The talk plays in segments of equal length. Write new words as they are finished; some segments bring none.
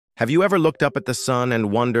Have you ever looked up at the sun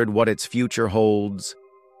and wondered what its future holds?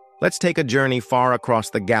 Let's take a journey far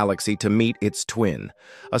across the galaxy to meet its twin,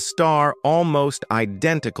 a star almost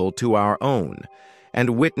identical to our own,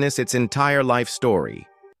 and witness its entire life story,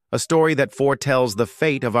 a story that foretells the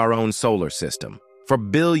fate of our own solar system. For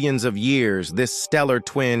billions of years, this stellar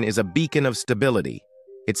twin is a beacon of stability.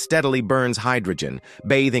 It steadily burns hydrogen,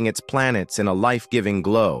 bathing its planets in a life-giving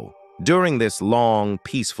glow. During this long,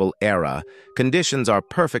 peaceful era, conditions are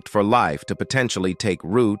perfect for life to potentially take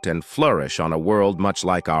root and flourish on a world much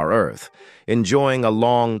like our Earth, enjoying a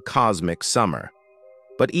long cosmic summer.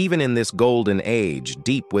 But even in this golden age,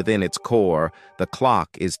 deep within its core, the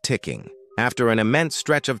clock is ticking. After an immense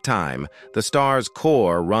stretch of time, the star's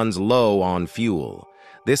core runs low on fuel.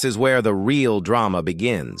 This is where the real drama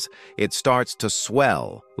begins. It starts to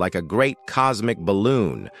swell like a great cosmic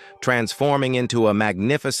balloon, transforming into a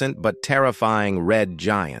magnificent but terrifying red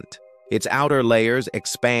giant. Its outer layers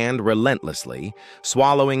expand relentlessly,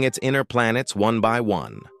 swallowing its inner planets one by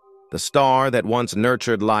one. The star that once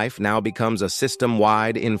nurtured life now becomes a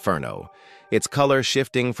system-wide inferno, its color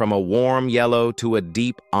shifting from a warm yellow to a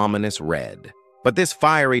deep, ominous red. But this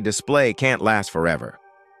fiery display can't last forever.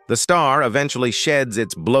 The star eventually sheds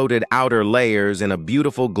its bloated outer layers in a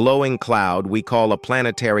beautiful glowing cloud we call a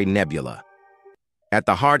planetary nebula. At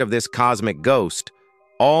the heart of this cosmic ghost,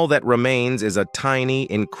 all that remains is a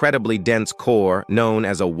tiny, incredibly dense core known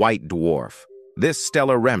as a white dwarf. This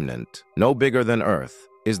stellar remnant, no bigger than Earth,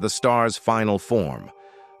 is the star's final form,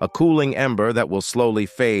 a cooling ember that will slowly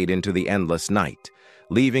fade into the endless night,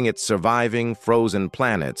 leaving its surviving, frozen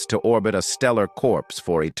planets to orbit a stellar corpse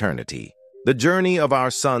for eternity. The journey of our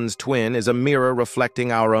sun's twin is a mirror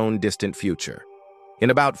reflecting our own distant future. In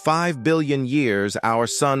about 5 billion years, our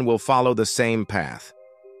sun will follow the same path.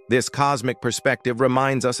 This cosmic perspective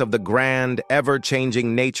reminds us of the grand,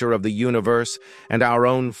 ever-changing nature of the universe and our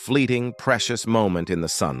own fleeting, precious moment in the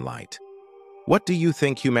sunlight. What do you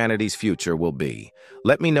think humanity's future will be?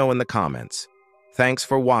 Let me know in the comments. Thanks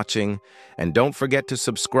for watching, and don't forget to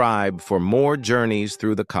subscribe for more journeys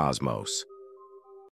through the cosmos.